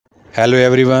Hello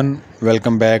everyone,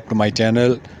 welcome back to my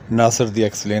channel Nasir the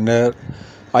Explainer.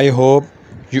 I hope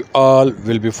you all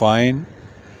will be fine.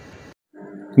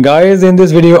 Guys, in this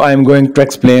video I am going to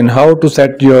explain how to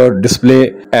set your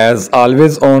display as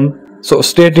always on. So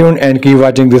stay tuned and keep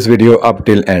watching this video up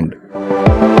till end.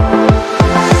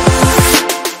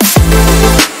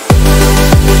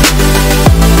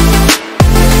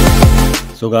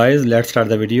 So guys, let's start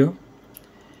the video.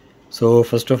 So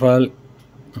first of all,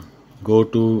 go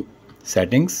to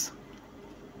settings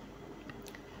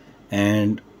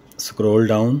and scroll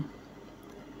down.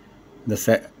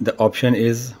 The option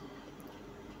is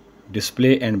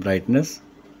display and brightness,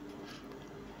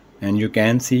 and you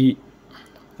can see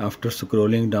after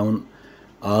scrolling down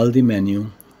all the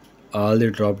menu, all the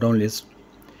drop down list,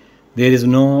 there is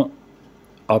no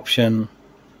option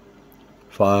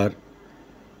for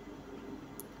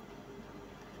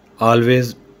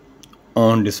always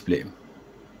on display.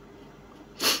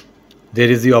 There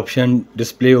is the option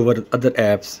display over other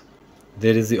apps.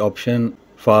 There is the option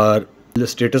for the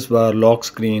status bar, lock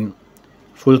screen,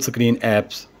 full screen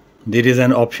apps. There is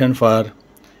an option for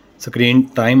screen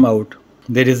timeout.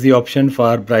 There is the option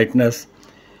for brightness,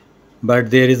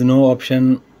 but there is no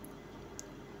option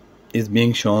is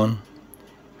being shown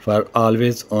for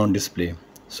always on display.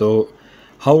 So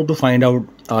how to find out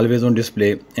always on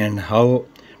display and how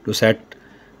to set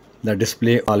the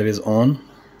display always on?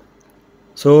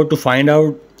 So to find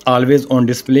out always on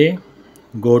display,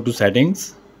 go to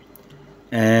settings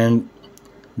and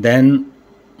then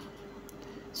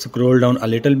scroll down a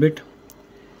little bit.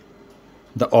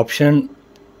 The option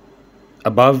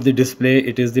above the display,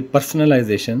 it is the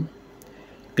personalization.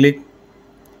 Click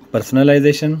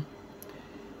personalization,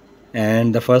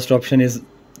 and the first option is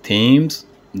themes,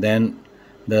 then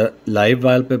the live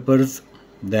wallpapers,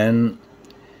 then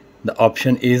the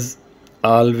option is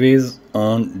always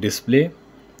on display.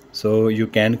 So you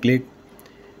can click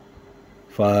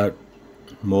for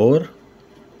more,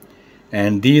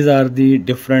 and these are the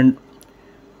different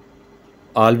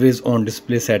always on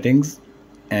display settings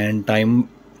and time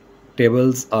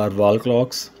tables or wall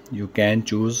clocks you can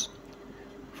choose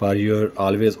for your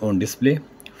always on display.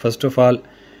 First of all,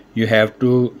 you have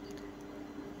to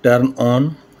turn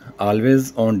on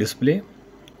always on display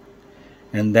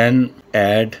and then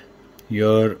add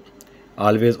your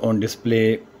always on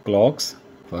display clocks.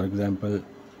 For example,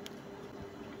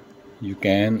 you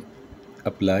can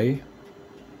apply.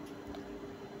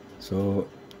 So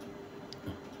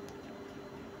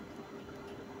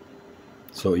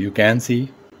you can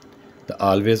see the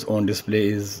always on display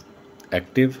is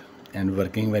active and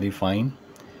working very fine,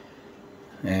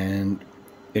 and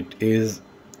it is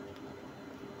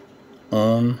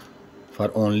on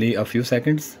for only a few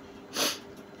seconds.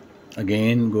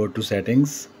 Again, go to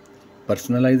settings,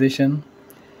 personalization,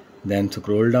 then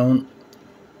scroll down,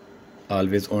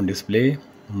 always on display,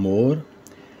 more,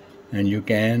 and you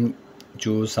can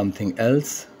choose something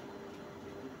else.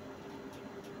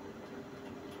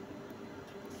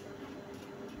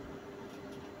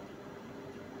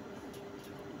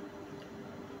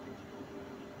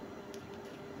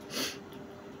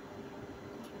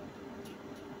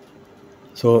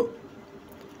 So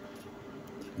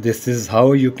this is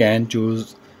how you can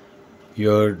choose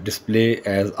your display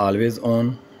as always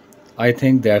on. I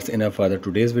think that's enough for the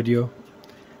today's video.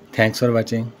 Thanks for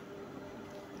watching.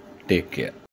 Take care.